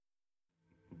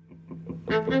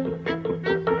Hello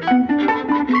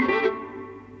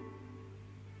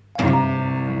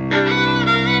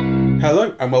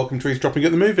and welcome to Eavesdropping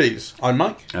at the Movies. I'm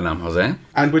Mike. And I'm Jose.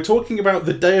 And we're talking about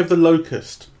The Day of the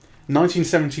Locust,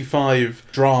 1975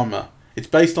 drama. It's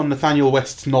based on Nathaniel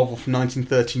West's novel from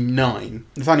 1939.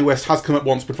 Nathaniel West has come up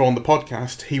once before on the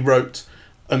podcast. He wrote,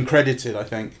 uncredited I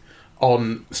think,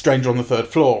 on Stranger on the Third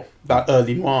Floor, that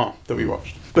early noir that we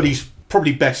watched. But he's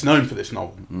probably best known for this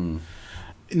novel.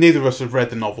 Neither of us have read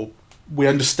the novel. We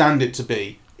understand it to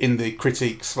be in the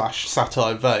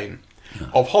critique/satire vein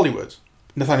of Hollywood.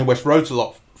 Nathaniel West wrote a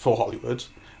lot for Hollywood.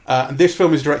 And this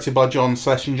film is directed by John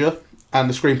Schlesinger, and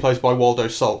the screenplay is by Waldo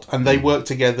Salt. And they worked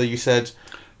together, you said...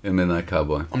 in Midnight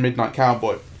Cowboy. On Midnight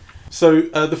Cowboy. So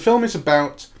the film is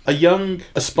about a young,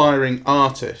 aspiring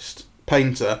artist,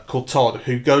 painter, called Todd,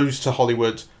 who goes to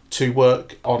Hollywood to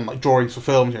work on like drawings for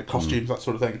films, costumes, that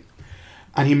sort of thing.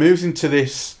 And he moves into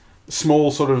this small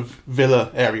sort of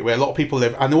villa area where a lot of people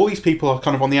live, and all these people are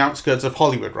kind of on the outskirts of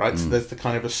Hollywood, right? So there's the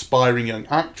kind of aspiring young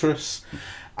actress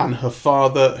and her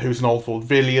father, who's an old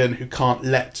vaudevillian who can't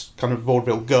let kind of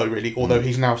vaudeville go, really, although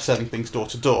he's now selling things door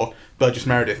to door. Burgess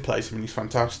Meredith plays him and he's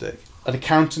fantastic. An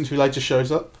accountant who later shows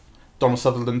up, Donald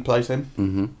Sutherland plays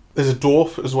him. There's a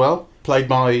dwarf as well, played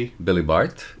by... Billy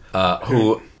Bart,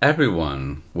 who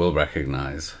everyone will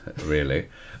recognise, really.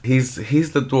 He's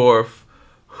the dwarf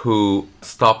who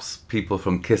stops people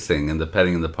from kissing in the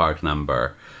Petting in the Park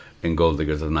number in Gold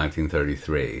Diggers of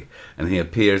 1933. And he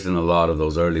appears in a lot of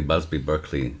those early Busby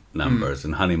Berkeley numbers.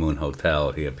 In Honeymoon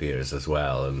Hotel he appears as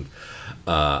well. And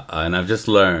I've just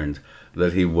learned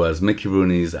that he was Mickey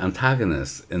Rooney's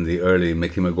antagonist in the early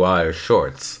Mickey Maguire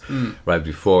shorts, right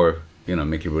before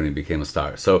Mickey Rooney became a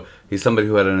star. So he's somebody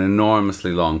who had an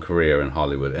enormously long career in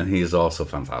Hollywood, and he's also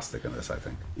fantastic in this, I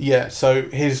think. Yeah, so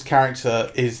his character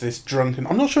is this drunken...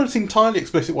 I'm not sure it's entirely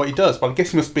explicit what he does, but I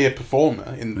guess he must be a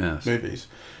performer in movies.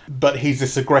 But he's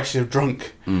this aggressive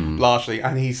drunk, largely,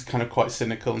 and he's kind of quite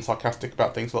cynical and sarcastic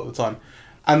about things a lot of the time.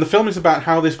 And the film is about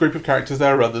how this group of characters,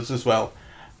 there are others as well,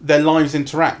 their lives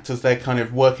interact as they're kind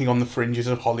of working on the fringes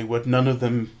of Hollywood. None of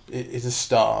them is a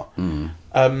star.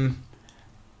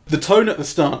 The tone at the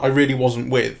start I really wasn't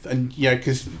with, and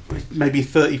because maybe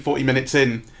 30, 40 minutes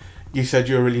in you said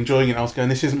you were really enjoying it, and I was going,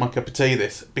 this isn't my cup of tea,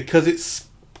 this, because it's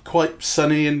quite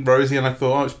sunny and rosy, and I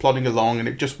thought, I was plodding along, and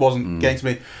it just wasn't getting to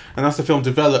me. And as the film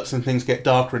develops and things get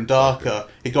darker and darker,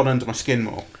 it got under my skin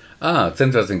more. It's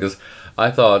interesting, because I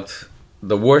thought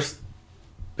the worst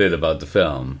bit about the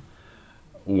film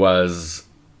was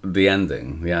the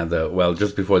ending.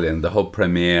 Just before the end, the whole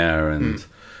premiere and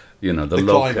the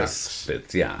locust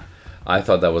bit. I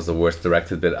thought that was the worst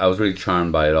directed bit. I was really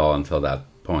charmed by it all until that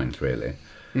point, really.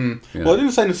 Well, I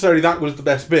didn't say necessarily that was the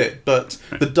best bit, but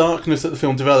the darkness that the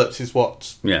film develops is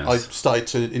what I started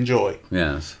to enjoy.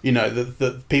 Yes.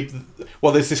 The people...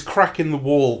 Well, there's this crack in the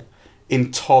wall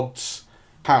in Todd's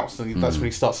house, and that's when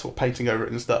he starts sort of painting over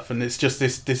it and stuff, and it's just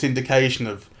this indication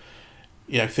of,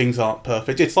 things aren't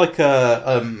perfect. It's like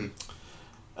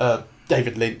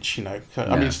David Lynch, I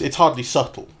mean, it's hardly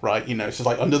subtle, right? It's just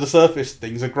like under the surface,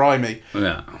 things are grimy.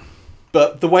 Yeah.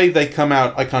 But the way they come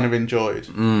out, I kind of enjoyed.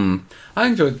 I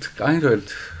enjoyed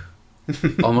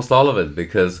almost all of it,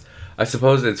 because I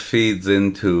suppose it feeds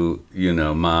into,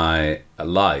 my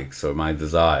likes or my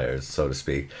desires, so to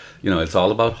speak. It's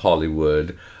all about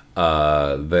Hollywood.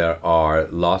 There are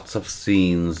lots of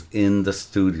scenes in the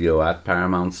studio, at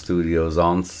Paramount Studios,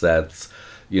 on sets,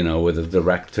 with a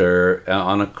director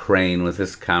on a crane with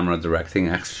his camera directing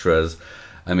extras.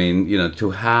 I mean,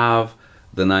 to have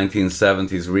the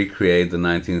 1970s recreate the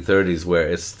 1930s where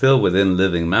it's still within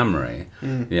living memory.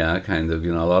 Kind of,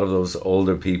 a lot of those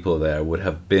older people there would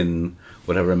have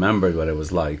remembered what it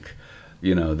was like,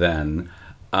 then.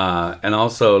 And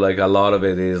also, like, a lot of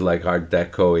it is like Art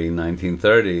Deco-y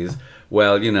 1930s.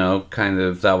 Well, kind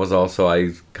of, that was also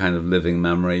a kind of living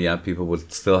memory. Yeah, people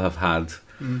would still have had...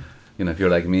 if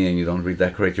you're like me and you don't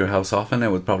redecorate your house often,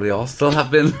 it would probably all still have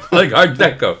been like Art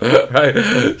Deco,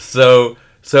 right? So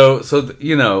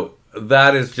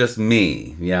that is just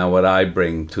me, what I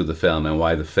bring to the film, and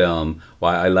why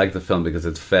I like the film, because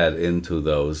it's fed into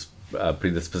those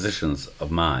predispositions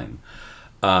of mine.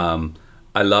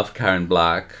 I love Karen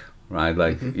Black, right?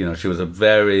 Like, she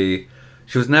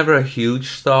was never a huge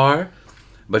star,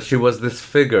 but she was this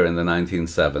figure in the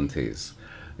 1970s.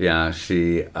 Yeah,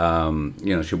 she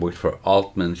worked for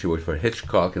Altman, she worked for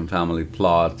Hitchcock in Family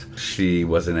Plot, she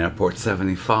was in Airport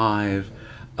 75,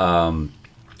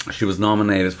 she was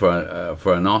nominated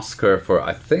for an Oscar for,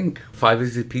 I think, 5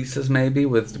 Easy Pieces, maybe,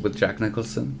 with Jack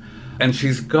Nicholson. And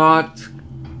she's got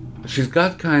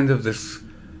kind of this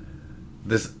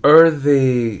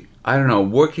earthy I don't know,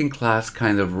 working class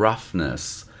kind of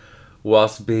roughness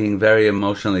whilst being very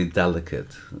emotionally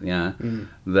delicate, yeah,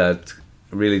 that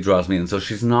really draws me in. So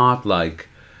she's not like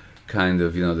kind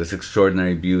of, this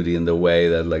extraordinary beauty in the way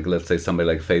that, like, let's say somebody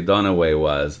like Faye Dunaway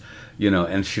was,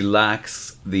 and she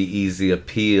lacks the easy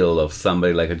appeal of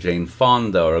somebody like a Jane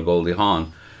Fonda or a Goldie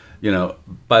Hawn,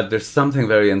 but there's something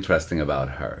very interesting about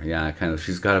her, yeah, kind of,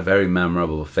 she's got a very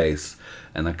memorable face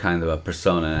and a kind of a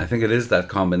persona, and I think it is that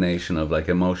combination of like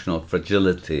emotional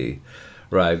fragility,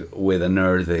 right, with a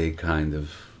nerdy kind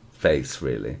of face,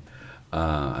 really.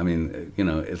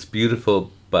 It's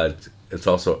beautiful, but it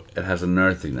has a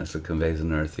earthiness. It conveys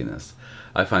an earthiness.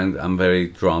 I'm very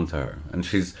drawn to her, and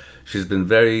she's been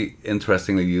very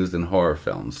interestingly used in horror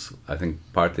films. I think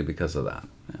partly because of that.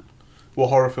 Yeah. What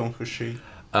horror films was she?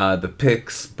 The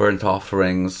Pix, Burnt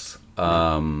Offerings.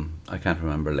 I can't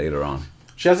remember later on.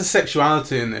 She has a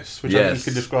sexuality in this, which I think you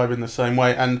could describe in the same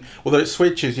way. And although it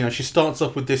switches, she starts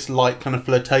off with this light kind of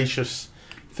flirtatious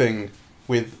thing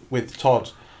with Todd.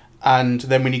 And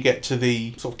then when you get to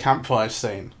the sort of campfire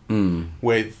scene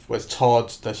with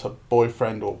Todd, there's her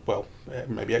boyfriend, or, well,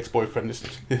 maybe ex-boyfriend,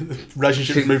 the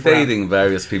relationship she's move dating around.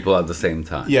 Various people at the same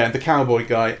time. Yeah, the cowboy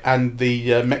guy and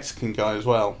the Mexican guy as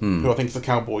well, who I think is the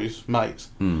cowboy's mate.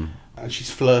 And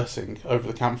she's flirting over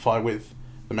the campfire with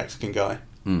the Mexican guy.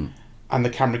 And the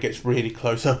camera gets really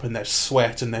close up, and there's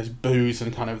sweat and there's booze,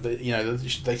 and kind of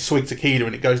they swig tequila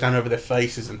and it goes down over their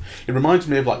faces, and it reminds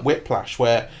me of like Whiplash,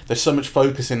 where there's so much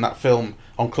focus in that film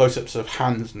on close-ups of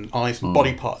hands and eyes and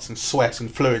body parts and sweat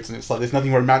and fluids, and it's like there's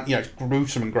nothing romantic, it's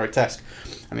gruesome and grotesque,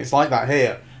 and it's like that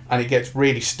here, and it gets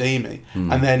really steamy,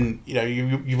 and then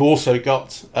you've also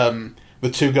got the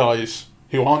two guys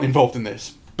who aren't involved in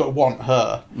this but want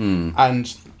her,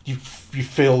 and you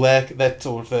feel their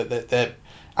sort of their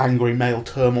angry male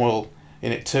turmoil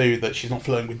in it too, that she's not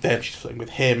flirting with them, she's flirting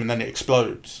with him, and then it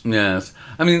explodes. Yes.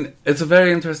 I mean, it's a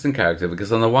very interesting character,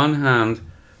 because on the one hand,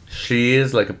 she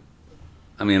is like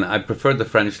I prefer the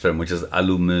French term, which is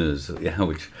allumeuse,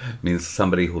 which means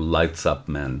somebody who lights up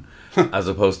men, as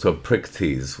opposed to a prick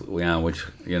tease, which,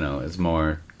 is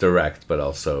more direct, but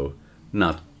also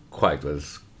not quite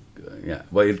as,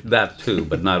 that too,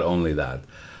 but not only that.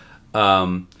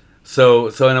 So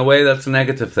in a way, that's a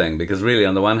negative thing, because really,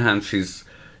 on the one hand, she's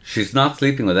not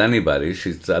sleeping with anybody.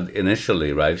 She's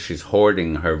initially, right, she's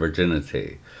hoarding her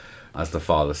virginity, as the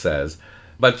father says,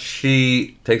 but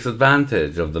she takes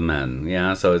advantage of the men.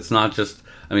 Yeah, so it's not just.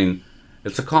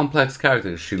 It's a complex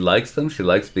character. She likes them. She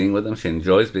likes being with them. She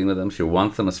enjoys being with them. She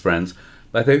wants them as friends.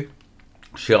 But I think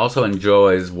she also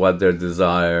enjoys what their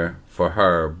desire for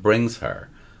her brings her.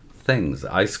 Things,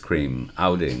 ice cream,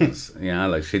 outings,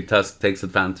 like she takes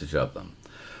advantage of them,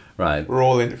 right? We're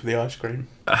all in it for the ice cream.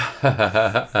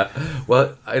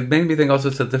 Well, it made me think also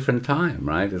it's a different time,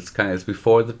 right? It's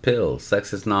before the pill.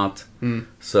 Sex is not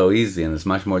so easy, and it's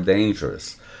much more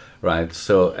dangerous, right?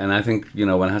 So, and I think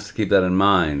one has to keep that in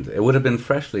mind. It would have been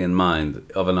freshly in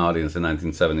mind of an audience in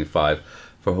 1975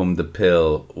 for whom the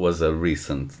pill was a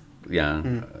recent,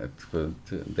 dating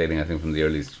I think from the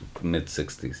early mid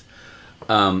 60s.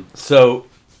 So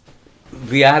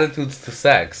the attitudes to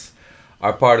sex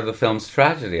are part of the film's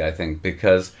tragedy, I think,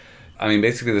 because,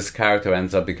 basically this character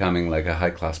ends up becoming like a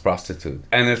high-class prostitute.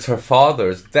 And it's her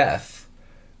father's death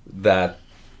that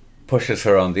pushes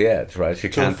her on the edge, right? She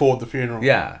can't afford the funeral.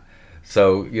 Yeah.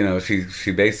 So,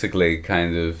 she basically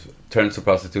kind of turns to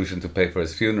prostitution to pay for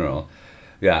his funeral.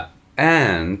 Yeah.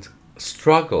 And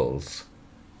struggles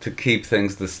to keep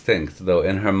things distinct, though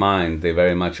in her mind they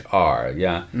very much are,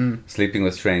 Sleeping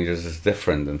with strangers is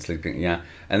different than sleeping,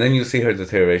 And then you see her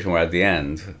deterioration where at the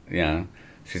end,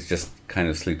 she's just kind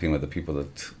of sleeping with the people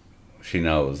that she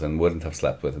knows and wouldn't have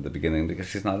slept with at the beginning because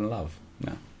she's not in love,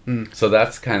 So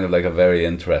that's kind of like a very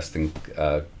interesting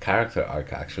character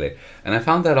arc, actually. And I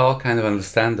found that all kind of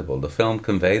understandable. The film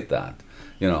conveyed that,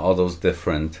 all those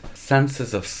different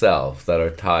senses of self that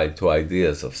are tied to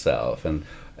ideas of self, and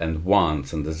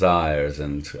wants and desires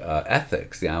and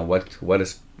ethics.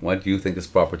 What do you think is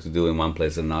proper to do in one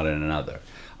place and not in another?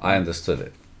 I understood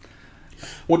it.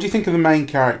 What do you think of the main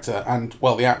character and,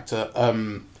 the actor,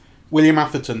 William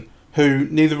Atherton, who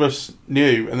neither of us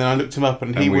knew, and then I looked him up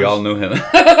and we all knew him.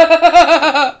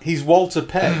 He's Walter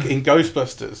Peck in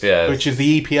Ghostbusters, which is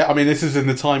the EPA. This is in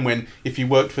the time when if you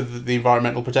worked for the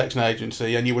Environmental Protection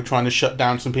Agency and you were trying to shut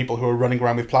down some people who were running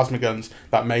around with plasma guns,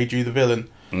 that made you the villain.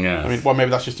 Yeah. Maybe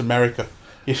that's just America.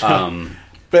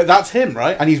 But that's him,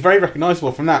 right? And he's very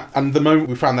recognisable from that. And the moment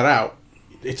we found that out,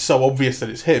 it's so obvious that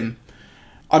it's him.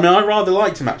 I rather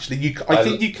liked him, actually. I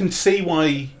think you can see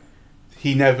why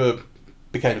he never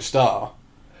became a star.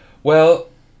 Well,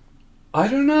 I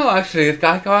don't know, actually.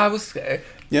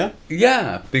 Yeah?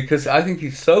 Yeah, because I think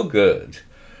he's so good.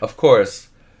 Of course,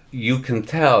 you can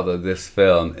tell that this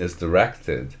film is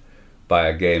directed by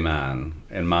a gay man,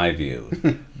 in my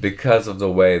view, because of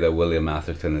the way that William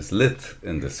Atherton is lit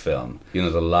in this film. You know,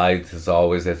 the light is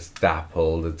always, it's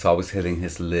dappled, it's always hitting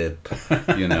his lip,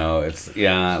 you know, it's,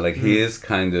 yeah, like he is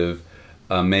kind of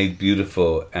made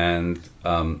beautiful and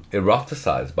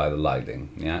eroticized by the lighting,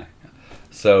 yeah.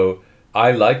 So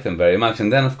I like them very much.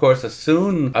 And then, of course, as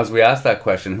soon as we ask that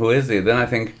question, who is he, then I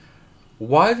think,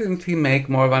 why didn't he make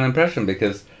more of an impression?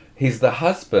 Because he's the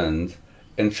husband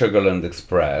in Sugarland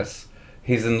Express.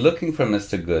 He's in Looking for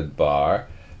Mr. Goodbar,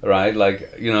 right?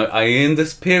 Like, you know, in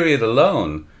this period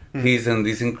alone, he's in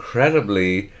these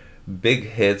incredibly big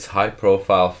hits,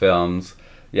 high-profile films.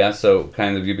 Yeah, so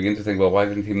kind of you begin to think, well, why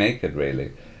didn't he make it,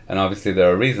 really? And obviously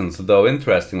there are reasons. Though,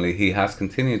 interestingly, he has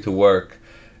continued to work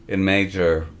in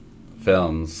major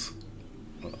films,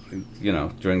 you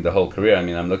know, during the whole career. I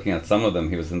mean, I'm looking at some of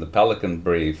them. He was in The Pelican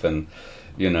Brief and,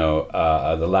 you know,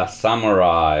 The Last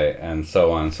Samurai and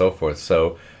so on and so forth.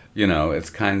 So, you know, it's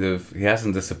kind of, he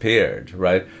hasn't disappeared,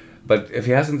 right? But if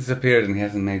he hasn't disappeared and he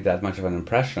hasn't made that much of an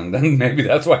impression, then maybe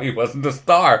that's why he wasn't a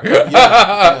star. Yeah,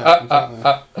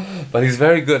 exactly. But he's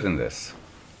very good in this.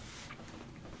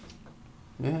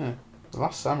 Yeah. The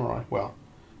Last Samurai. Well,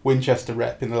 Winchester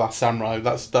rep in The Last Samurai.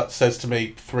 That says to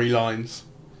me 3 lines.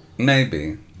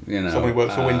 Maybe, you know. Somebody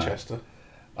works for Winchester.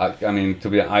 I mean,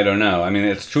 I don't know. I mean,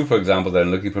 it's true, for example, that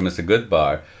in Looking for Mr.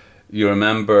 Goodbar, you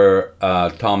remember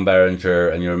Tom Berenger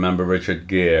and you remember Richard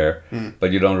Gere,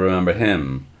 but you don't remember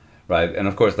him, right? And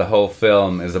of course, the whole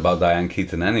film is about Diane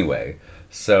Keaton anyway.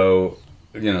 So,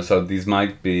 you know, so these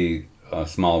might be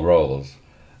small roles.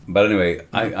 But anyway,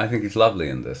 I think he's lovely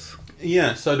in this.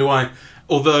 Yeah, so do I.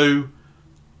 Although,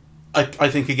 I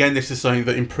think, again, this is something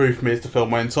that improved me as the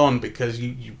film went on, because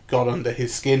you got under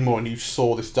his skin more and you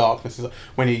saw this darkness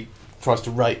when he tries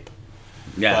to rape.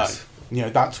 Yes. You know,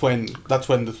 that's when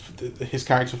his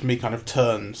character for me kind of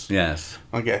turns. Yes.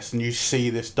 I guess, and you see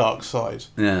this dark side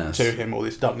to him, or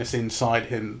this darkness inside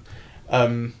him.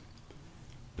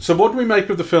 So, what do we make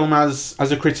of the film as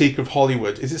a critique of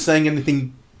Hollywood? Is it saying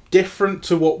anything different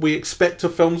to what we expect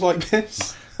of films like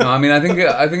this? No, I mean, I think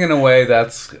in a way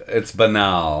it's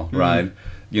banal, right?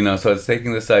 You know, so it's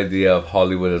taking this idea of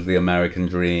Hollywood as the American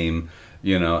dream,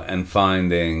 you know, and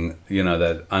finding, you know,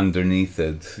 that underneath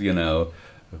it, you know,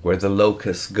 where the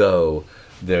locusts go,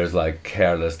 there's like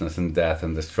carelessness and death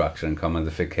and destruction and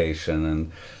commodification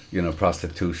and, you know,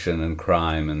 prostitution and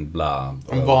crime and blah.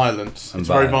 And violence. It's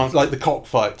very violent, like the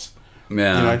cockfights.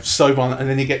 Yeah. You know, so violent. And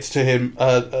then he gets to him,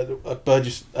 not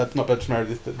Burgess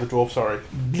Meredith, the dwarf, sorry,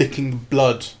 licking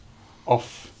blood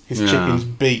off his chicken's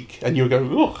beak. And you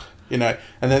go, ugh. You know,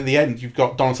 and then at the end, you've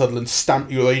got Donald Sutherland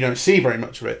you don't see very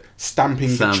much of it,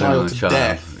 stamping the child to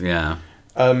death. Yeah.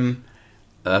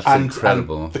 That's and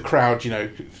incredible. And the crowd, you know,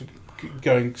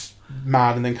 going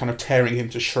mad and then kind of tearing him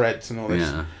to shreds and all this.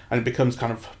 Yeah. And it becomes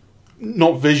kind of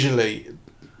not visually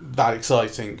that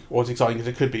exciting, or as exciting as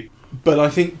it could be. But I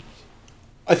think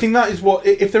that is what,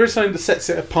 if there is something that sets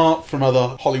it apart from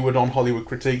other Hollywood on Hollywood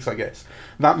critiques, I guess,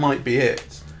 that might be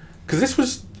it. Because this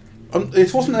was,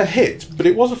 it wasn't a hit, but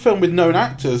it was a film with known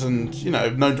actors and, you know,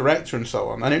 known director and so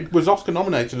on. And it was Oscar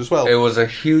nominated as well. It was a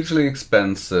hugely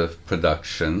expensive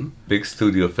production. Big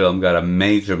studio film, got a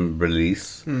major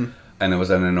release, and it was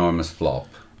an enormous flop.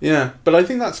 Yeah, but I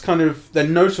think that's kind of, they're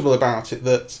notable about it,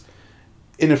 that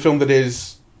in a film that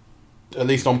is, at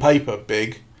least on paper,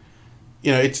 big,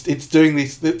 you know, it's doing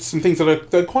some things that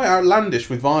they're quite outlandish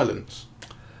with violence.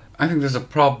 I think there's a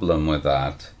problem with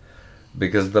that,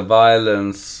 because the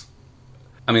violence,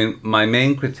 I mean, my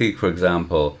main critique, for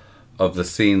example, of the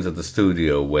scenes at the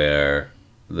studio where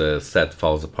the set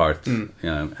falls apart, you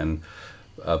know, and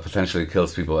potentially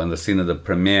kills people, and the scene of the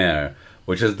premiere,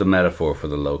 which is the metaphor for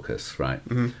the locusts, right,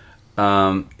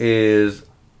 is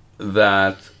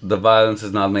that the violence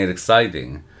is not made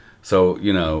exciting. So,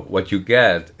 you know, what you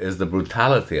get is the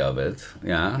brutality of it,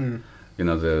 yeah? You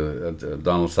know, the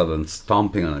Donald Sutherland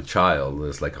stomping on a child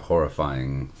is like a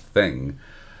horrifying thing.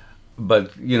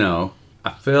 But, you know,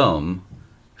 a film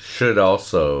should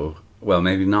also, well,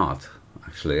 maybe not,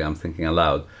 actually, I'm thinking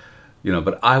aloud, you know,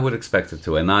 but I would expect it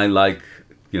to. And I like,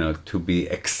 you know, to be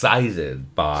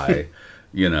excited by,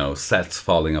 you know, sets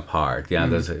falling apart. Yeah,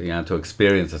 to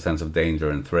experience a sense of danger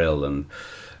and thrill.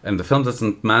 And the film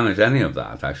doesn't manage any of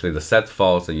that, actually. The set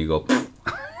falls and you go,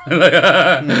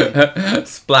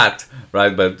 splat,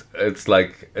 right? But it's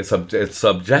like, it's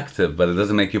subjective, but it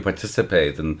doesn't make you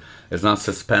participate, and it's not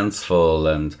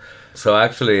suspenseful. And so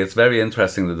actually it's very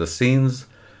interesting that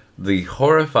the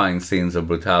horrifying scenes of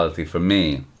brutality for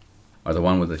me are the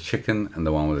one with the chicken and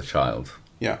the one with the child.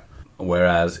 Yeah.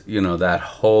 Whereas, that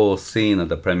whole scene at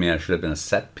the premiere should have been a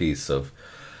set piece of,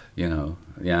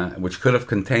 which could have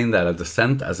contained that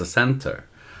as a center.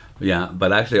 Yeah,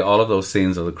 but actually all of those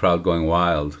scenes of the crowd going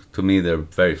wild, to me, they're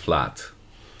very flat.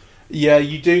 Yeah,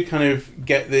 you do kind of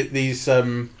get these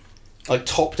like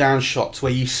top-down shots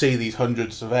where you see these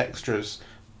hundreds of extras,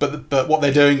 but what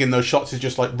they're doing in those shots is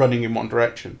just like running in one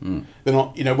direction. They're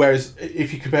not, whereas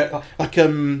if you compare, like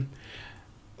in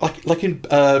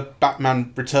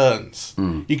Batman Returns,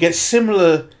 you get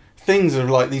similar things of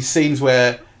like these scenes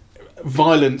where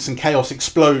violence and chaos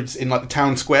explodes in like the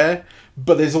town square,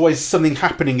 but there's always something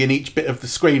happening in each bit of the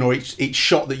screen or each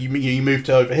shot that you move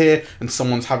to over here, and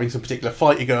someone's having some particular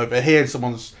fight. You go over here and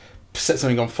someone's set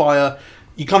something on fire.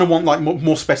 You kind of want like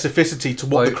more specificity to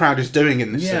what the crowd is doing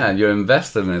in this. Yeah, scene. You're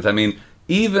invested in it. I mean,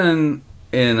 even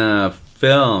in a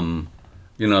film,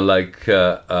 like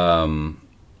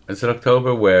is it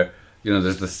October, where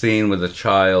there's the scene with the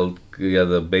child,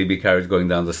 the baby carriage going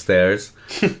down the stairs.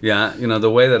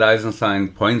 The way that Eisenstein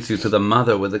points you to the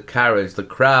mother with the carriage, the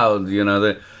crowd,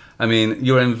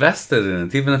 you're invested in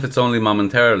it, even if it's only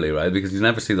momentarily, right? Because you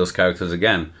never see those characters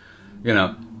again,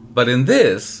 But in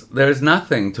this, there's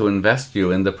nothing to invest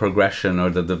you in the progression or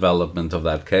the development of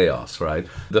that chaos, right?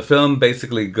 The film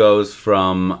basically goes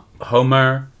from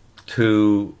Homer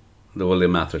to the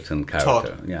William Atherton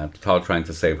character. Todd. Yeah, Todd trying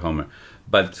to save Homer.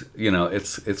 But,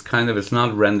 it's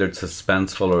not rendered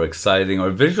suspenseful or exciting or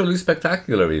visually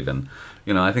spectacular even.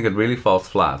 I think it really falls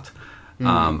flat.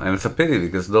 And it's a pity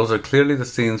because those are clearly the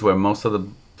scenes where most of the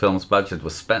film's budget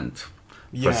was spent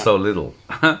for so little.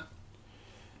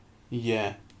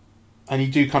 Yeah. And you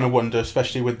do kind of wonder,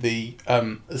 especially with the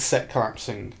set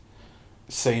collapsing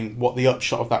scene, what the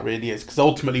upshot of that really is. Because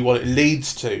ultimately what it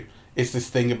leads to is this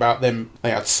thing about them.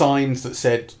 They had signs that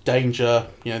said, danger,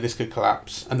 this could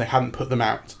collapse, and they hadn't put them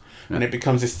out. Yeah. And it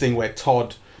becomes this thing where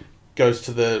Todd goes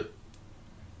to the...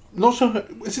 Not sure,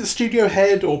 is it studio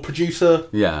head or producer?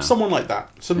 Yeah. Someone like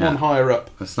that. Someone higher up.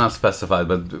 It's not specified,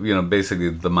 but, basically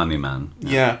the money man.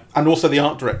 Yeah. And also the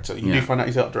art director. You do find out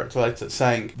he's the art director later,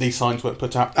 saying these signs weren't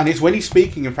put out. And it's when he's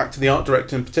speaking, in fact, to the art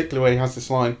director in particular, where he has this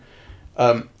line,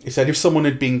 he said, if someone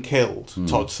had been killed,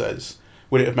 Todd says,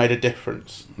 would it have made a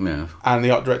difference? Yeah. And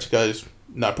the art director goes,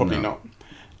 no, probably not.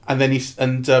 And then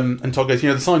and Todd goes,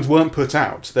 the signs weren't put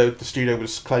out. The studio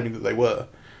was claiming that they were.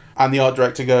 And the art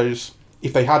director goes,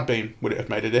 if they had been, would it have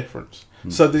made a difference?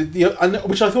 So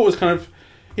which I thought was kind of,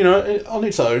 on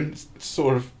its own,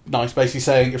 sort of nice, basically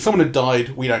saying, if someone had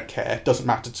died, we don't care, it doesn't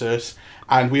matter to us,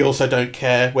 and we also don't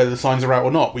care whether the signs are out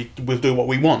or not. We'll do what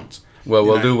we want. Well,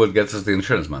 we'll do what gets us the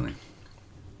insurance money.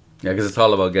 Yeah, because it's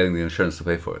all about getting the insurance to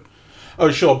pay for it.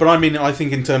 Oh, sure, but I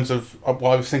think in terms of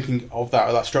what I was thinking of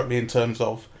that struck me in terms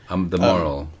of... the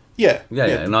moral... Yeah.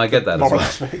 No, I get that as well.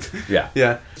 Aspect. Yeah.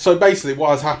 Yeah. So basically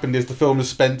what has happened is the film has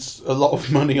spent a lot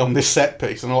of money on this set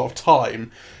piece and a lot of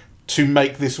time to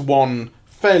make this one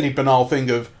fairly banal thing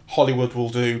of Hollywood will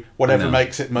do whatever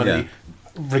makes it money,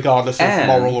 regardless of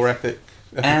moral or ethical.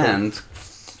 And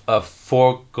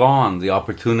foregone the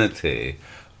opportunity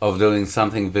of doing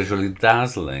something visually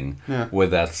dazzling with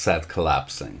that set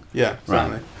collapsing. Yeah,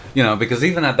 certainly. Right. Because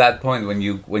even at that point when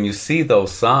you see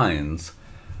those signs...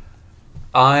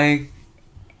 I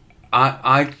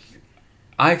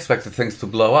expected things to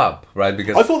blow up, right?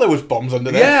 Because I thought there was bombs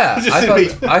under there. Yeah,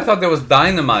 I thought there was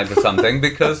dynamite or something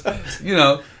because,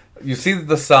 you see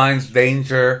the signs,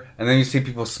 danger, and then you see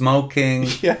people smoking,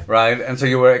 right? And so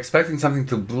you were expecting something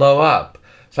to blow up.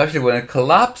 So actually when it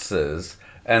collapses,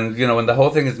 and, when the whole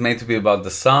thing is made to be about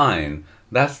the sign,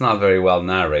 that's not very well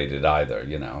narrated either,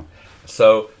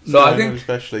 So I think...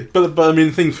 especially. But I mean,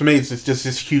 the thing for me is it's just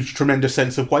this huge, tremendous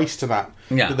sense of waste to that.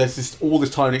 Yeah. That there's all this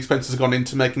time and expense has gone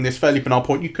into making this fairly banal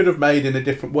point you could have made in a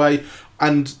different way.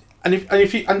 And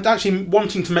actually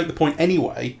wanting to make the point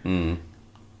anyway,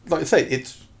 like I say,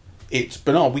 it's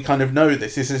banal. We kind of know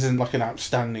this. This isn't like an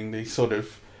outstandingly sort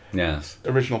of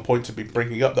original point to be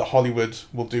bringing up, that Hollywood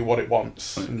will do what it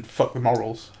wants and fuck the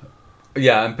morals.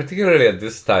 Yeah, and particularly at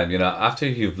this time, after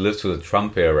you've lived through the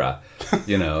Trump era,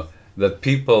 that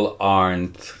people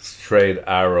aren't straight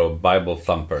arrow Bible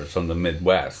thumpers from the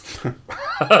Midwest.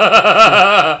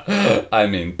 I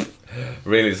mean,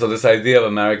 really. So this idea of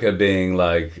America being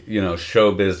like,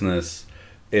 show business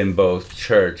in both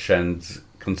church and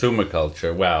consumer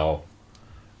culture, well,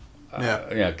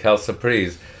 quelle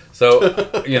surprise. So,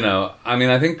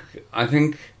 I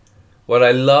think what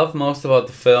I love most about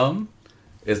the film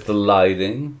is the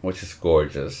lighting, which is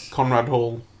gorgeous. Conrad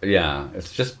Hall. Yeah,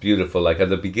 it's just beautiful. Like at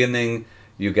the beginning,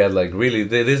 you get like really,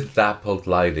 it is dappled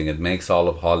lighting. It makes all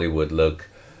of Hollywood look,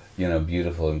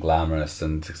 beautiful and glamorous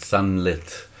and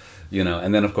sunlit, you know,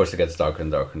 and then of course it gets darker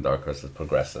and darker and darker as it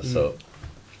progresses. So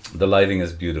the lighting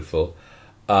is beautiful.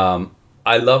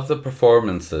 I love the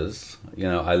performances. You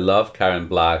know, I love Karen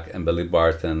Black and Billy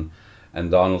Barton and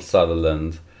Donald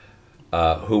Sutherland,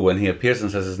 who, when he appears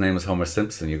and says his name is Homer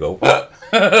Simpson, you go,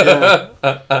 Yeah.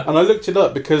 And I looked it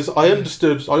up because I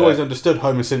always understood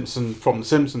Homer Simpson from The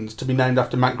Simpsons to be named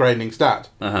after Matt Groening's dad,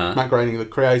 Matt Groening, the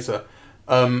creator.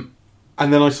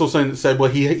 And then I saw something that said,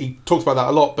 well, he talks about that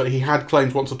a lot, but he had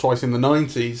claimed once or twice in the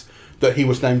 90s that he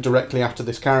was named directly after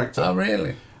this character. oh,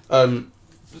 really?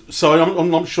 So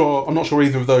I'm not sure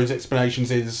either of those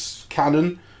explanations is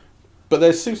canon, but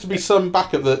there seems to be some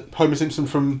backup that Homer Simpson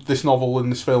from this novel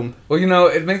and this film. Well, you know,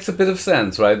 it makes a bit of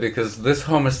sense, right? Because this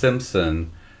Homer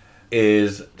Simpson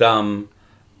is dumb,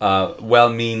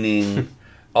 well-meaning,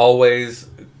 always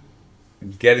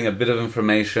getting a bit of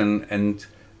information and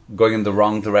going in the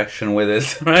wrong direction with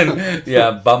it, right?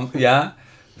 Yeah.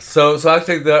 So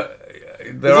actually,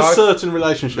 there's a certain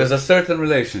relationship. There's a certain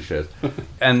relationship,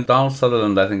 and Donald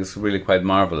Sutherland, I think, is really quite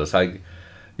marvelous. I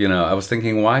was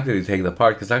thinking, why did he take the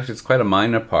part? Because actually, it's quite a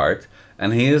minor part,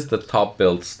 and he is the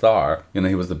top-billed star. You know,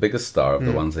 he was the biggest star of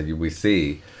the ones that we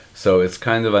see. So it's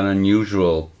kind of an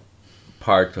unusual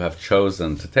part to have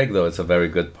chosen to take, though it's a very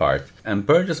good part. And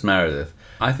Burgess Meredith,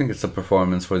 I think it's a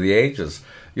performance for the ages.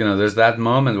 You know, there's that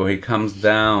moment where he comes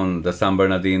down the San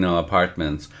Bernardino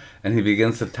apartments and he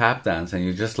begins to tap dance, and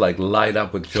you just like light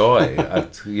up with joy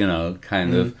at, you know,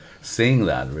 kind of seeing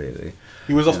that, really.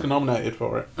 He was Oscar nominated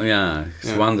for it. Yeah,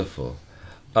 it's wonderful.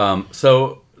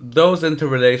 So those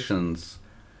interrelations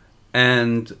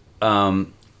and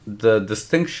the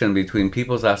distinction between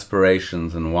people's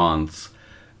aspirations and wants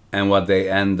and what they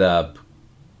end up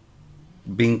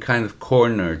being kind of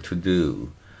cornered to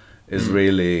do is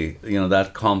really, you know,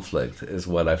 that conflict is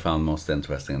what I found most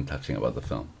interesting and touching about the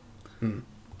film.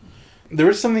 There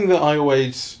is something that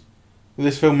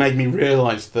this film made me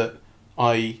realise that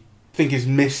I think is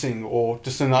missing, or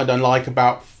just something that I don't like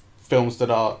about films that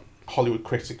are Hollywood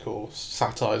critical,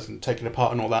 satires and taken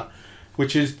apart and all that,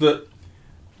 which is that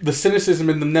the cynicism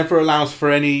in them never allows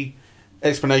for any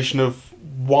explanation of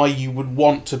why you would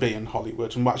want to be in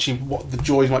Hollywood and actually what the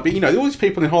joys might be. You know, all these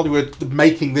people in Hollywood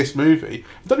making this movie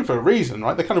have done it for a reason,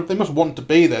 right? They must want to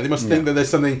be there. They must think that there's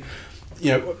something,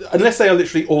 you know, unless they are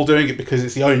literally all doing it because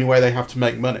it's the only way they have to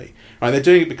make money, right? They're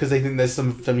doing it because they think there's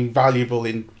something valuable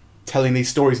in telling these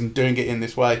stories and doing it in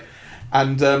this way.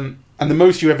 And the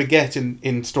most you ever get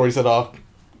in stories that are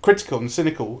critical and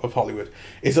cynical of Hollywood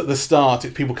is at the start,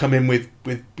 if people come in with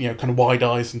you know, kind of wide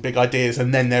eyes and big ideas,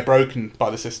 and then they're broken by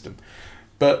the system.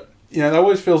 But you know, that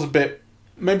always feels a bit,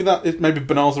 maybe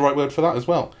banal's the right word for that as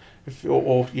well,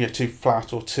 or you know, too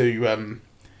flat or too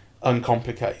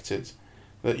uncomplicated.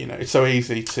 That, you know, it's so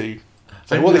easy to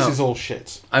say, well, this is all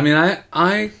shit. I mean,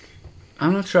 I'm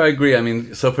not sure I agree. I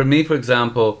mean, so for me, for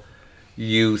example,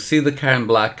 you see the Karen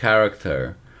Black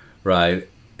character, right,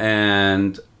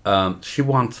 and she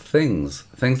wants things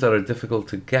that are difficult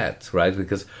to get, right?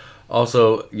 Because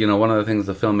also, you know, one of the things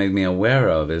the film made me aware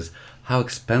of is how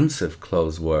expensive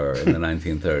clothes were in the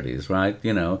 1930s, right?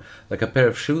 You know, like a pair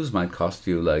of shoes might cost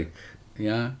you like,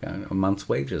 a month's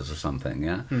wages or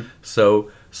something,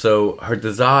 So her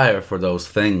desire for those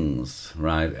things,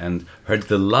 right, and her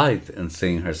delight in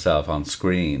seeing herself on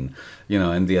screen, you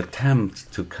know, and the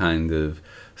attempt to kind of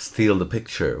steal the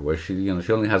picture where she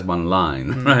only has one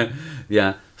line, right?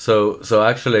 Yeah. So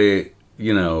actually,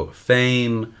 you know,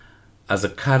 fame as a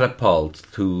catapult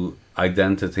to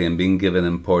identity and being given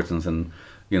importance and,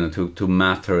 you know, to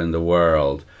matter in the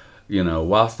world, you know,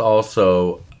 whilst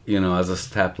also, you know, as a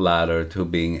step ladder to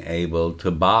being able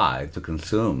to buy, to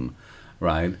consume,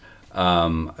 right?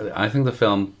 I think the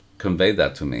film conveyed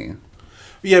that to me.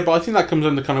 Yeah, but I think that comes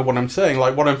under kind of what I'm saying.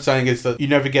 Like, what I'm saying is that you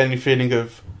never get any feeling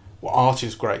of, well, art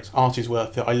is great, art is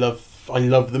worth it, I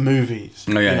love the movies.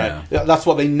 Oh, yeah. That's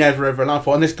what they never ever allow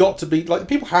for. And there's got to be, like,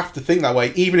 people have to think that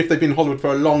way, even if they've been in Hollywood for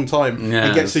a long time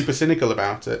and get super cynical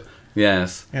about it.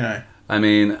 Yes. You know. I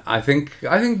mean, I think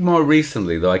more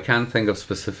recently, though I can't think of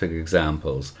specific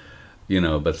examples, you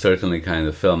know, but certainly kind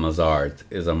of film as art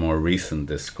is a more recent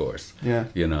discourse,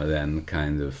 you know, than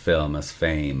kind of film as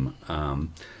fame.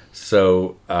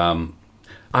 So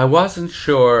I wasn't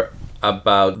sure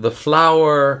about the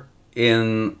flower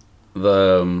in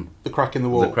the crack in the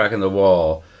wall. The crack in the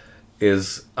wall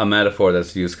is a metaphor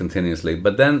that's used continuously,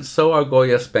 but then so are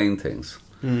Goya's paintings.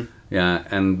 Yeah,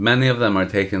 and many of them are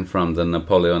taken from the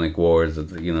Napoleonic Wars,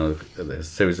 you know, a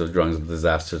series of drawings of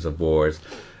disasters of wars,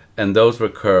 and those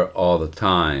recur all the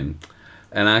time.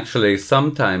 And actually,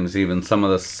 sometimes even some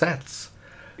of the sets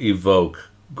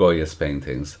evoke Goya's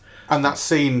paintings. And that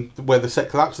scene where the set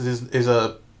collapses is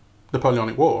a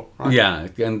Napoleonic War,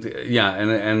 right?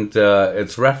 and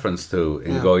it's referenced to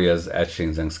in Goya's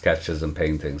etchings and sketches and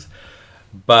paintings.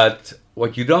 But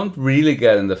what you don't really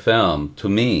get in the film, to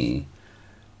me,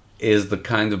 is the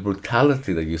kind of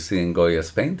brutality that you see in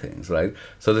Goya's paintings, right?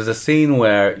 So there's a scene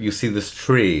where you see this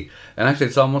tree, and actually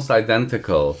it's almost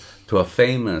identical to a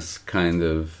famous kind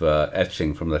of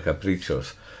etching from the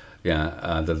Caprichos,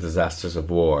 the Disasters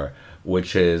of War,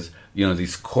 which is,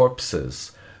 these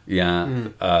corpses,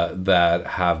 that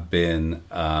have been,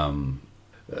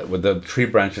 with the tree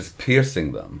branches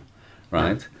piercing them,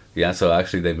 right? So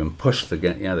actually they've been pushed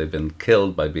again. They've been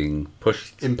killed by being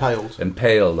pushed,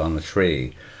 impaled on the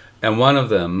tree. And one of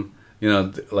them,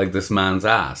 like this man's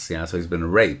ass, so he's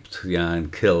been raped,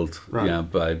 and killed,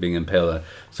 by being impaled.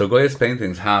 So Goya's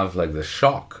paintings have like the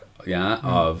shock,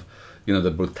 of, the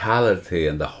brutality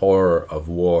and the horror of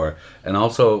war, and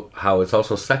also how it's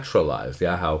also sexualized,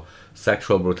 how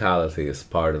sexual brutality is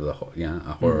part of the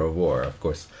a horror of war. Of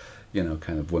course,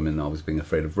 kind of women always being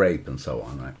afraid of rape and so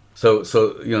on, right? So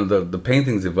the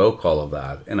paintings evoke all of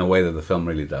that in a way that the film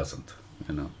really doesn't.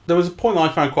 There was a point I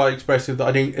found quite expressive that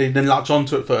I didn't latch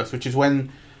onto at first, which is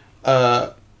when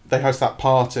they host that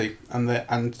party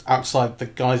and outside the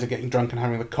guys are getting drunk and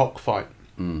having the cockfight.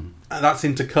 And that's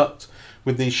intercut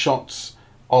with these shots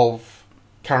of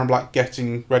Karen Black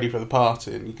getting ready for the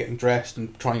party and getting dressed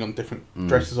and trying on different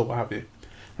dresses or what have you.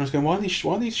 And I was going, why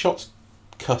are these shots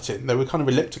cut in? They were kind of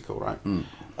elliptical, right?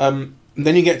 And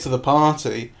then you get to the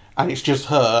party and it's just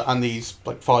her and these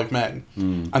like 5 men,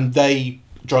 and they,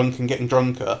 drunk and getting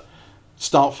drunker,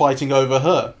 start fighting over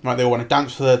her. Right? They all want to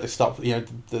dance with her. They start, the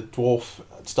dwarf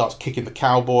starts kicking the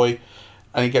cowboy,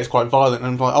 and it gets quite violent.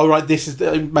 And I'm like, oh right,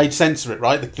 it made sense of it,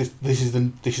 right? This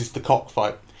is the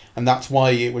cockfight, and that's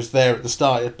why it was there at the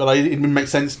start. But it didn't make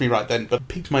sense to me right then. But it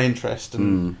piqued my interest,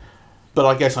 but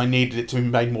I guess I needed it to be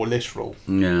made more literal.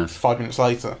 Yes. 5 minutes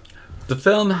later, the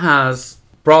film has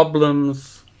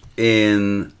problems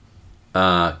in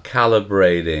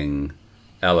calibrating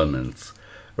elements.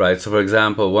 Right, so for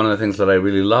example, one of the things that I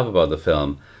really love about the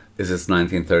film is its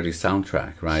 1930s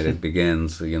soundtrack, right? It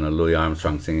begins, Louis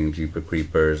Armstrong singing Jeepers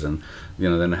Creepers, and,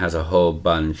 then it has a whole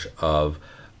bunch of,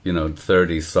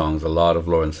 30s songs, a lot of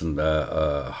Lawrence and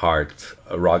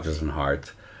Rodgers and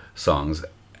Hart songs.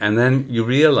 And then you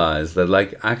realize that,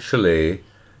 like, actually,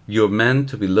 you're meant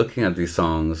to be looking at these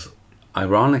songs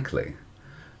ironically.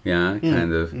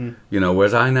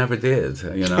 Whereas I never did,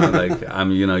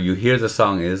 you hear the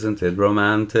song, isn't it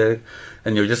romantic?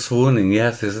 And you're just swooning,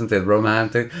 yes, isn't it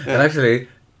romantic? Yeah. And actually,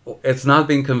 it's not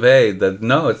being conveyed that,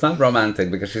 no, it's not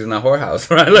romantic because she's in a whorehouse,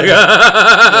 right?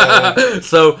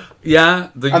 So,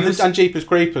 and Jeepers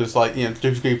Creepers,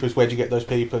 Jeepers Creepers, where'd you get those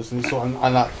peepers? And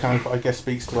that kind of, I guess,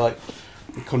 speaks to,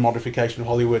 the commodification of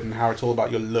Hollywood and how it's all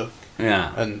about your look.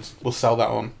 Yeah. And we'll sell that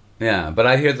on. Yeah, but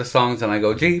I hear the songs and I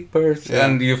go, Jeepers,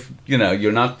 and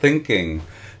you're not thinking.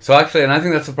 So actually, and I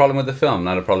think that's a problem with the film,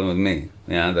 not a problem with me.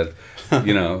 That,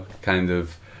 kind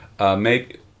of,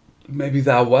 maybe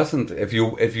that wasn't, if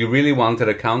you really wanted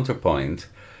a counterpoint,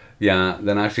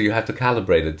 then actually you had to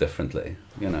calibrate it differently,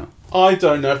 I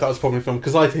don't know if that was a problem with the film,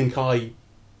 because I think I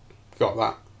got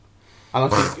that. And I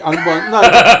think,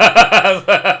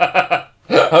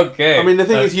 okay. I mean, the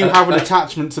thing is, you have an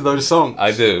attachment to those songs.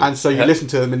 I do. And so you listen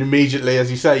to them, and immediately, as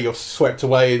you say, you're swept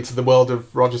away into the world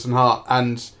of Rodgers and Hart.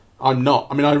 And I'm not.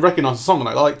 I mean, I recognised the song and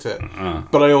I liked it.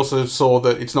 But I also saw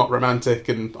that it's not romantic,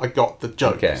 and I got the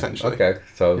joke, essentially. Okay,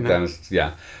 so then it's,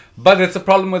 But it's a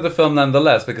problem with the film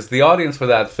nonetheless, because the audience for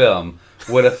that film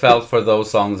would have felt for those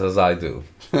songs as I do.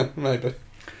 Maybe.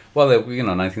 Well,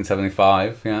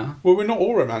 1975, yeah. Well, we're not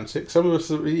all romantic. Some of us,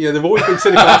 they've always been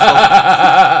cynical.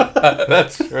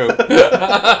 That's true.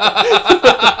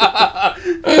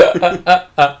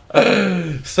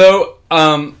 So,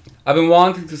 I've been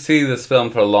wanting to see this film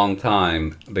for a long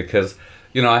time because,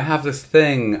 I have this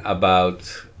thing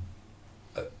about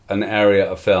an area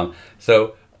of film.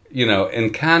 So,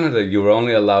 in Canada, you were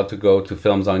only allowed to go to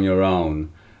films on your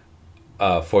own,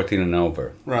 14 and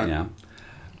over. Right. Yeah.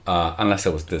 Unless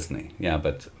it was Disney,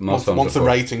 but once the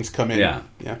ratings come in, yeah.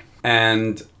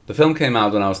 And the film came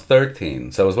out when I was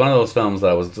 13, so it was one of those films that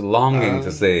I was longing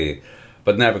to see,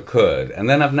 but never could. And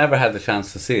then I've never had the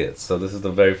chance to see it, so this is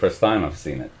the very first time I've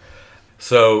seen it.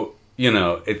 So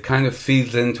it kind of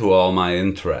feeds into all my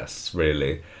interests,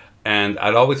 really. And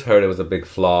I'd always heard it was a big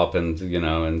flop, and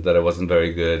and that it wasn't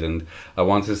very good, and I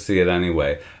wanted to see it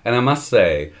anyway. And I must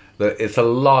say that it's a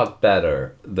lot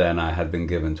better than I had been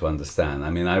given to understand.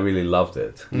 I mean, I really loved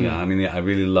it. I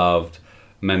really loved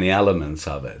many elements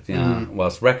of it.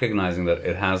 Whilst recognizing that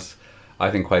it has, I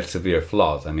think, quite severe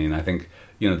flaws. I mean, I think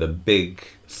the big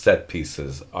set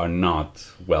pieces are not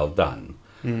well done,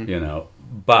 you know,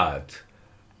 but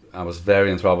I was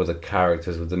very enthralled with the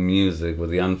characters, with the music, with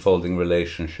the unfolding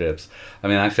relationships. I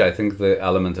mean, actually, I think the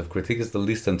element of critique is the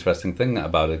least interesting thing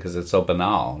about it because it's so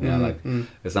banal. You know, like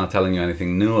it's not telling you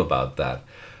anything new about that.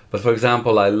 But for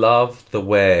example, I loved the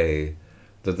way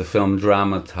that the film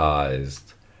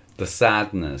dramatized the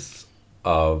sadness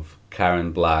of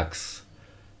Karen Black's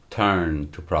turn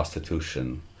to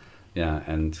prostitution, yeah,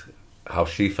 and how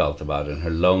she felt about it, and her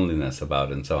loneliness about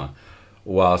it, and so on,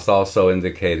 whilst also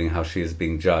indicating how she is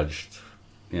being judged,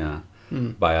 yeah,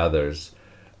 by others,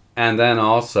 and then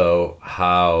also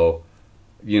how,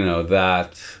 you know,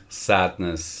 that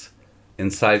sadness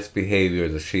incites behavior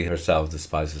that she herself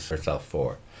despises herself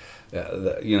for.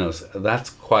 You know, that's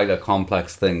quite a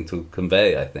complex thing to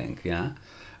convey, I think, yeah,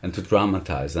 and to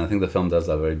dramatize, and I think the film does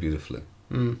that very beautifully.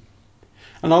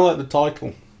 And I like the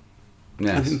title.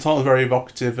 Yes. I think the title's very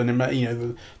evocative, and you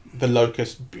know, the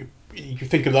locust. You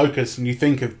think of locusts, and you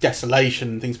think of desolation,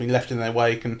 and things being left in their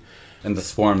wake, and the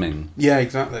swarming. Yeah,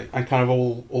 exactly, and kind of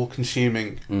all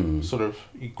consuming sort of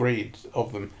greed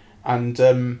of them, and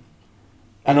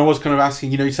I was kind of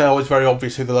asking, you know, you say, oh, it's very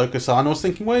obvious who the locusts are, and I was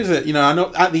thinking, where is it? You know, I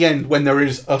know at the end when there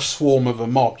is a swarm of a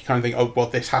mob, you kind of think, oh, well,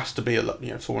 this has to be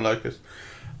a swarm of locusts.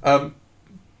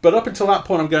 But up until that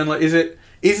point, I'm going like, is it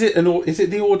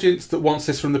the audience that wants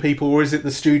this from the people, or is it the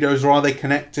studios, or are they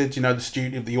connected? You know,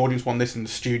 the audience want this, and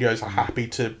the studios are happy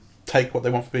to take what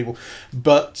they want from people.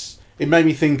 But it made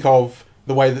me think of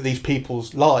the way that these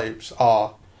people's lives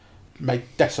are made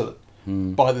desolate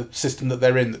by the system that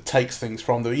they're in, that takes things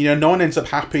from them. You know, no one ends up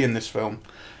happy in this film.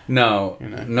 No, you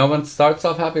know? No one starts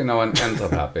off happy, no one ends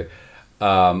up happy.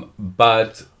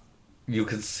 But you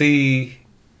can see.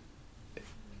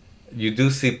 You do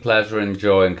see pleasure and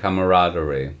joy and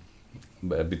camaraderie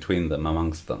between them,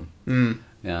 amongst them.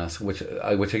 Yes, which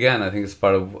again I think is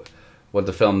part of what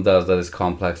the film does that is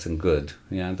complex and good.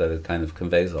 Yeah, that it kind of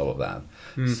conveys all of that.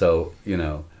 So, you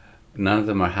know, none of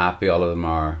them are happy. All of them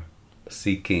are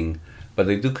seeking, but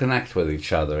they do connect with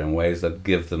each other in ways that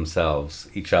give themselves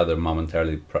each other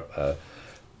momentarily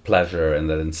pleasure, and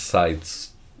that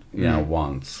incites, you know,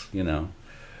 wants. You know.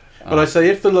 But I say,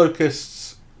 if the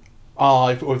locusts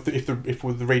are, if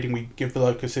with the reading we give the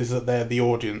locusts is that they're the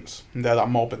audience, and they're that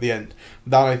mob at the end,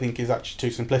 that I think is actually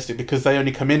too simplistic, because they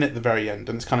only come in at the very end,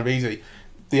 and it's kind of easy.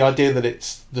 The idea that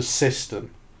it's the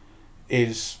system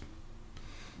is,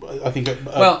 I think,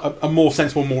 a more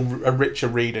sensible, a richer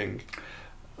reading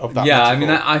of that. Yeah, metaphor. I mean,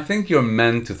 I think you're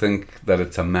meant to think that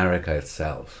it's America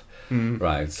itself,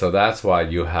 right? So that's why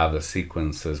you have the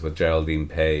sequences with Geraldine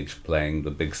Page playing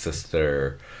the big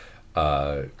sister,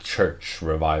 church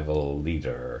revival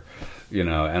leader, you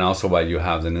know, and also why you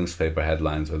have the newspaper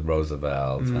headlines with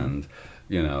Roosevelt and,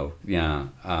 you know,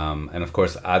 and of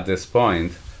course at this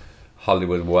point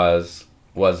Hollywood was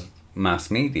mass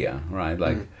media, right?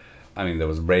 Like, I mean, there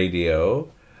was radio,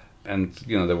 and,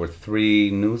 you know, there were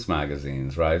 3 news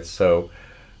magazines, right? So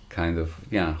kind of,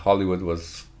 Hollywood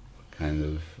was kind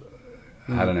of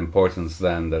had an importance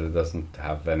then that it doesn't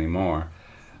have anymore.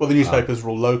 Well, the newspapers were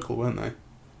all local, weren't they?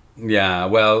 Yeah,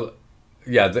 well,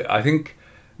 I think,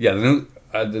 the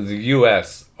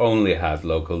U.S. only had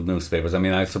local newspapers. I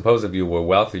mean, I suppose if you were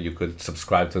wealthy, you could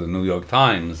subscribe to the New York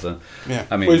Times. Yeah,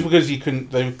 I mean, well, it's because you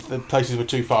couldn't. The places were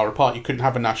too far apart. You couldn't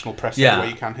have a national press the way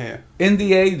you can here. In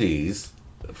the 80s,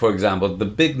 for example, the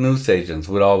big news agents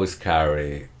would always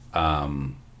carry,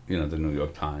 you know, the New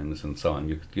York Times and so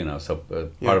on. So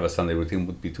part of a Sunday routine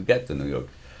would be to get the New York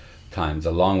Times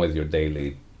along with your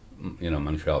daily, you know,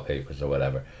 Montreal papers or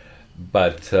whatever.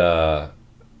 But,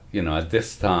 you know, at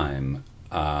this time,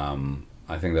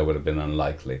 I think that would have been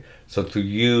unlikely. So to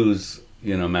use,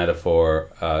 you know,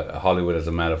 Hollywood as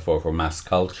a metaphor for mass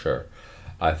culture,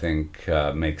 I think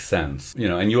makes sense. You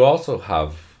know, and you also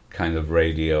have kind of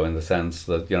radio in the sense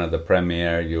that, you know, the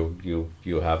premiere,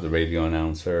 you have the radio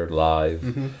announcer live,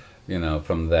 you know,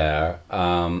 from there.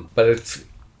 But it's,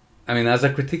 I mean, as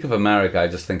a critique of America, I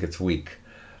just think it's weak,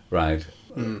 right?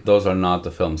 Those are not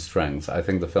the film's strengths. I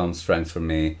think the film's strength for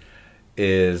me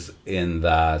is in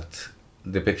that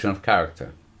depiction of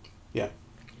character. Yeah,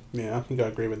 I think I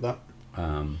agree with that.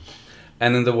 And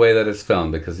in the way that it's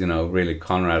filmed, because, you know, really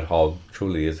Conrad Hall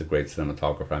truly is a great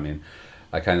cinematographer. I mean,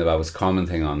 I was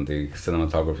commenting on the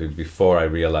cinematography before I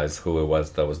realized who it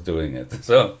was that was doing it.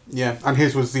 So yeah, and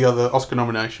his was the other Oscar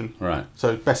nomination. Right.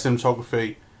 So best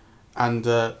cinematography and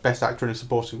best actor in a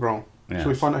supporting role. Yes. Shall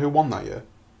we find out who won that year?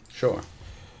 Sure.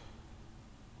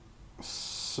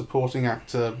 Supporting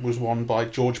actor was won by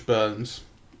George Burns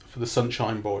for The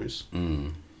Sunshine Boys.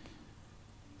 And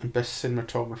best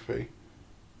cinematography,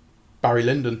 Barry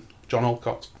Lyndon, John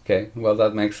Alcott. Okay, well,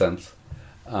 that makes sense.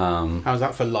 How's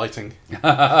that for lighting?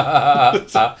 I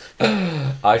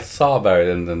saw Barry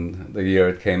Lyndon the year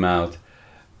it came out,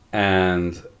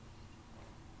 and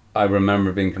I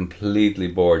remember being completely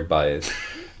bored by it.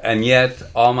 And yet,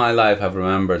 all my life, I've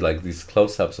remembered like these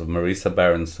close-ups of Marisa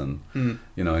Berenson,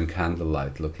 you know, in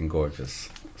candlelight, looking gorgeous.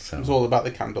 So It was all about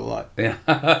the candlelight. yeah.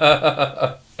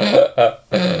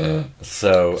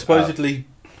 So Supposedly,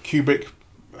 Kubrick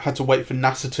had to wait for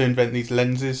NASA to invent these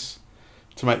lenses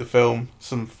to make the film.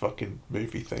 Some fucking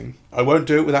movie thing. I won't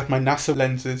do it without my NASA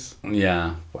lenses.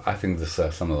 yeah, I think this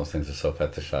some of those things are so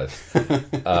fetishized.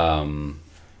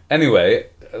 Anyway,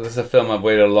 this is a film I've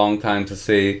waited a long time to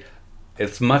see.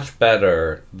 It's much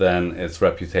better than its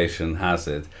reputation has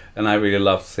it, and I really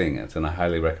loved seeing it, and I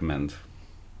highly recommend.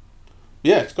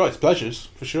 Yeah, it's got its pleasures,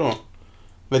 for sure.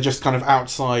 They're just kind of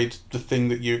outside the thing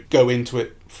that you go into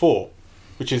it for,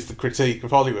 which is the critique of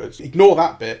Hollywood. Ignore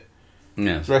that bit.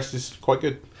 Yes. The rest is quite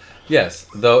good. Yes,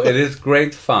 though it is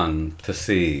great fun to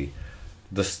see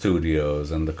the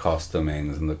studios and the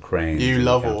costumings and the cranes. You and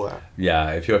love the all that.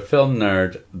 Yeah, if you're a film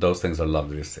nerd, those things are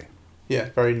lovely to see. Yeah,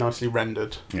 very nicely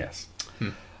rendered. Yes.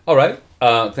 All right.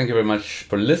 Thank you very much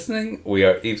for listening. We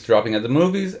are eavesdropping at the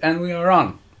movies, and we are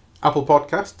on Apple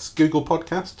Podcasts, Google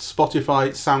Podcasts, Spotify,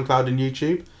 SoundCloud and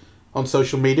YouTube. On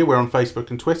social media, we're on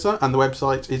Facebook and Twitter, and the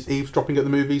website is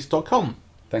eavesdroppingatthemovies.com.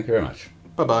 Thank you very much.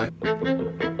 Bye-bye.